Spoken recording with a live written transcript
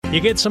You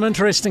get some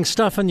interesting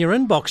stuff in your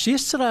inbox.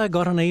 Yesterday I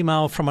got an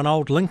email from an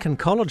old Lincoln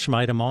College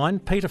mate of mine,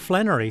 Peter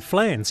Flannery,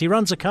 Flans. He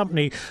runs a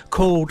company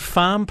called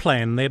Farm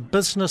Plan. They're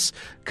business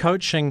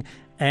coaching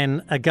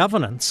and a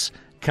governance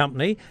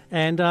company.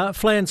 And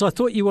Flans, I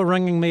thought you were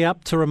ringing me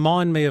up to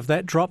remind me of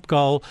that drop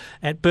goal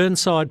at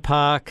Burnside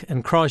Park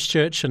in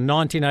Christchurch in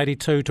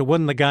 1982 to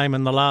win the game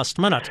in the last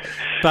minute.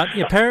 But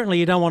apparently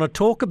you don't want to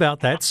talk about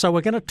that, so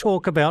we're going to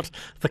talk about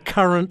the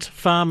current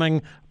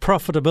farming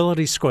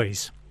profitability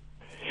squeeze.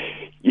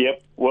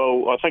 Yep.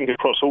 Well, I think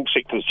across all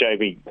sectors,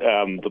 Jamie,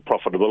 the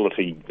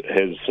profitability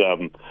has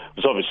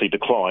obviously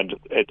declined.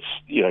 It's,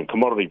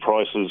 commodity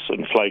prices,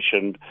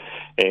 inflation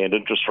and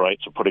interest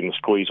rates are putting the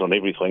squeeze on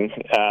everything.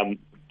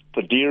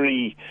 The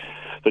dairy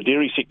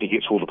sector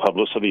gets all the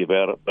publicity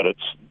about it, but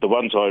it's the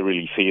ones I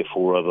really fear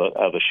for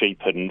are the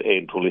sheep and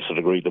to a lesser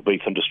degree the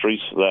beef industries.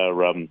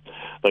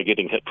 They're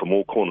getting hit from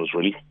all corners,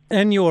 really.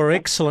 In your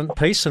excellent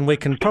piece, and we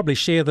can probably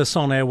share this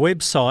on our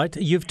website,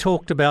 you've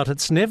talked about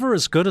it's never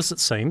as good as it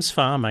seems,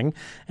 farming,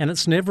 and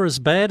it's never as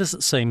bad as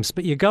it seems.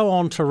 But you go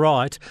on to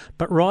write,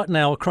 but right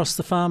now across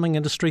the farming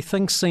industry,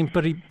 things seem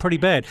pretty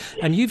bad.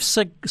 And you've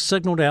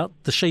signalled out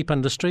the sheep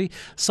industry.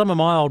 Some of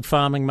my old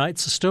farming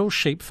mates are still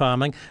sheep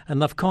farming,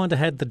 and they've kind of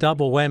had the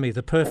double whammy,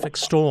 the perfect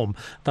storm.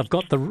 They've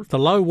got the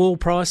low wool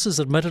prices.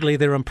 Admittedly,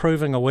 they're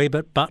improving a wee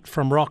bit, but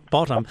from rock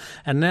bottom.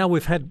 And now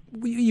we've had,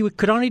 you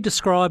could only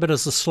describe it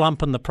as a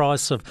slump in the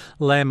price of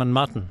lamb and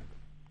mutton.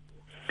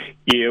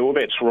 Yeah, well,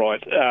 that's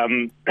right.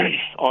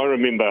 I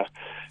remember,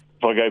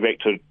 if I go back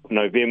to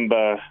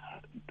November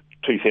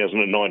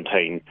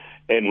 2019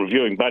 and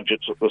reviewing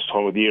budgets at this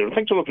time of the year, and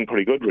things are looking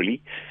pretty good,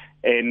 really.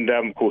 And,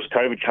 of course,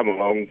 COVID came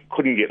along,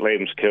 couldn't get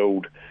lambs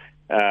killed.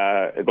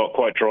 It got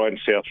quite dry in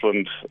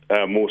Southland,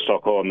 more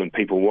stock on than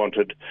people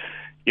wanted.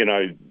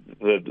 The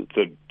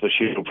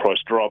schedule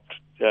price dropped,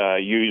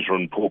 user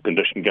and poor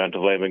condition going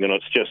to lambing, and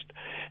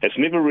it's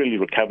never really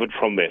recovered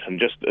from that. And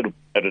just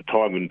at a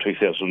time in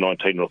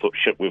 2019, I thought,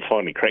 shit, we've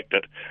finally cracked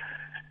it.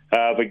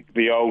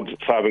 The old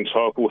farming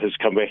cycle has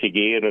come back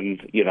again,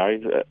 and,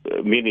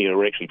 many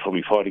are actually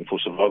probably fighting for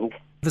survival.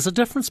 There's a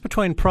difference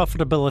between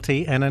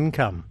profitability and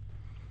income.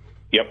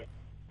 Yep.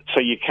 So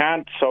you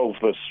can't solve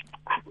this,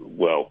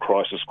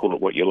 crisis, call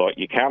it what you like.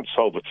 You can't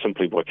solve it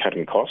simply by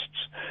cutting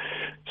costs.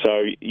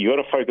 So you got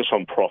to focus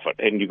on profit,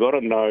 and you've got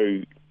to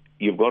know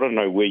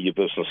where your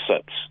business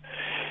sits.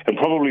 And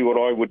probably what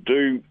I would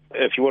do,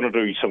 if you want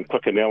to do some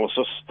quick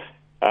analysis,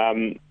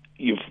 do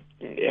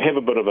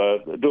a bit of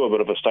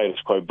a status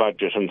quo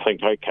budget and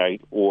think, okay,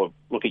 or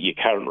look at your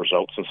current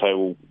results and say,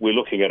 well, we're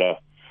looking at a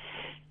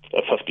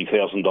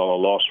 $50,000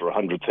 loss or a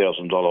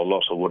 $100,000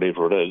 loss or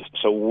whatever it is.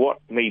 So what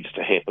needs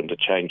to happen to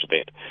change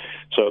that?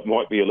 So it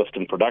might be a lift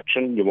in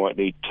production. You might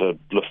need to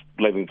lift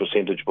lambing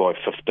percentage by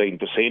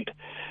 15%.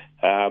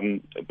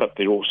 But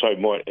there also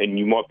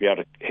you might be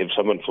able to have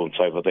some influence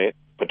over that.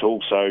 But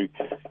also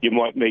you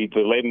might need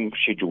the lamb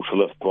schedule to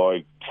lift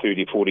by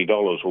 $30,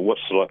 $40. Well,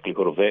 what's the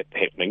likelihood of that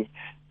happening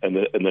in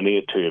the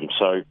near term?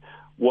 So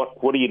what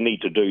do you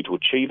need to do to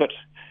achieve it?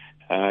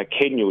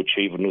 Can you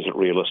achieve it, and is it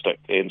realistic?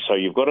 And so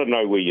you've got to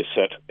know where you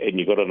sit, and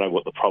you've got to know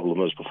what the problem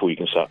is before you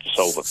can start to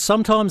solve it.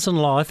 Sometimes in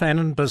life and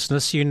in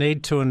business, you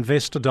need to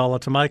invest $1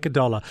 to make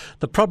 $1.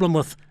 The problem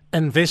with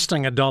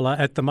investing $1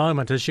 at the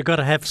moment is you've got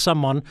to have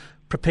someone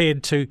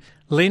prepared to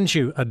lend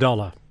you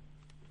 $1.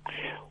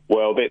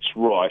 Well, that's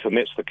right, and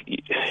that's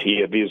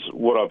there's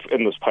what I've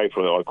in this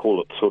paper, I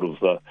call it sort of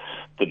the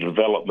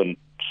development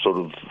sort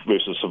of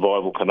versus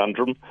survival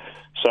conundrum.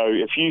 So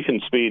if you can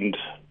spend,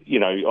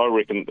 I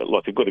reckon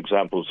like a good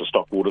example is the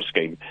stock water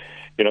scheme.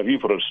 If you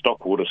put a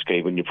stock water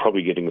scheme and you're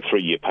probably getting a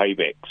 3-year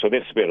payback, so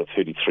that's about a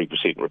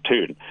 33%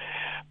 return.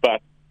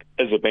 But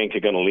is a banker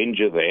going to lend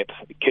you that?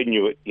 Can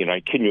you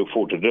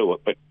afford to do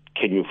it? But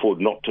can you afford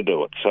not to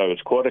do it? So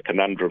it's quite a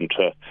conundrum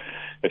to,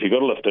 if you've got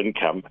to lift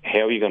income,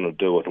 how are you going to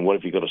do it, and what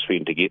have you got to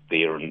spend to get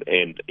there, and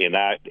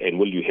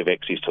will you have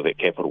access to that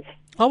capital?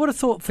 I would have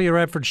thought for your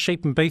average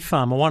sheep and beef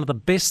farmer, one of the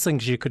best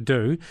things you could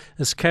do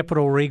is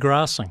capital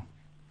regrassing.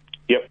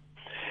 Yep.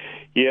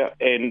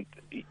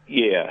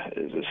 Yeah,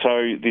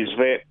 so there's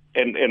that,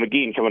 and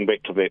again, coming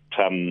back to that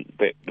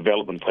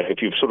development plan,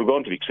 if you've sort of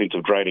gone to the extent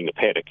of draining a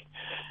paddock,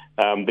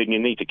 then you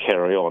need to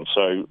carry on.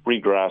 So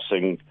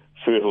regrassing,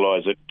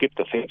 fertilise it, get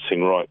the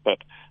fencing right, but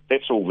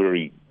that's all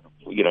very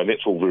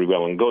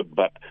well and good,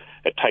 but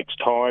it takes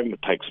time,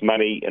 it takes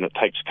money, and it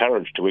takes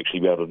courage to actually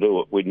be able to do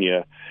it when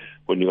you've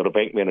got a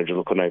bank manager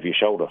looking over your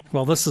shoulder.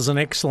 Well, this is an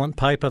excellent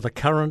paper, The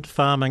Current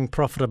Farming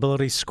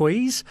Profitability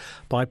Squeeze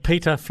by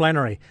Peter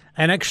Flannery.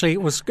 And actually,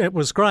 it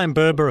was Graham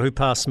Berber who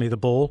passed me the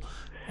ball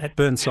at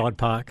Burnside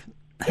Park.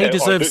 He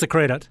deserves the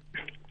credit.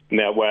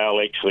 Now, well,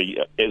 actually,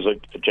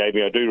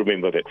 Jamie, I do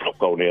remember that drop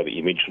goal now that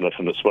you mention it,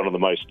 and it's one of the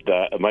most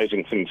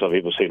amazing things I've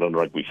ever seen on a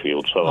rugby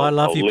field. So I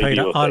love you,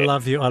 Peter. I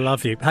love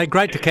you. Hey,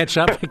 great to catch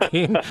up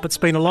again. It's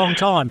been a long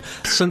time,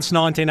 since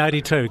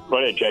 1982.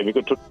 Right, Jamie,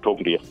 good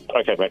talking to you.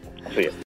 Okay, mate. See you.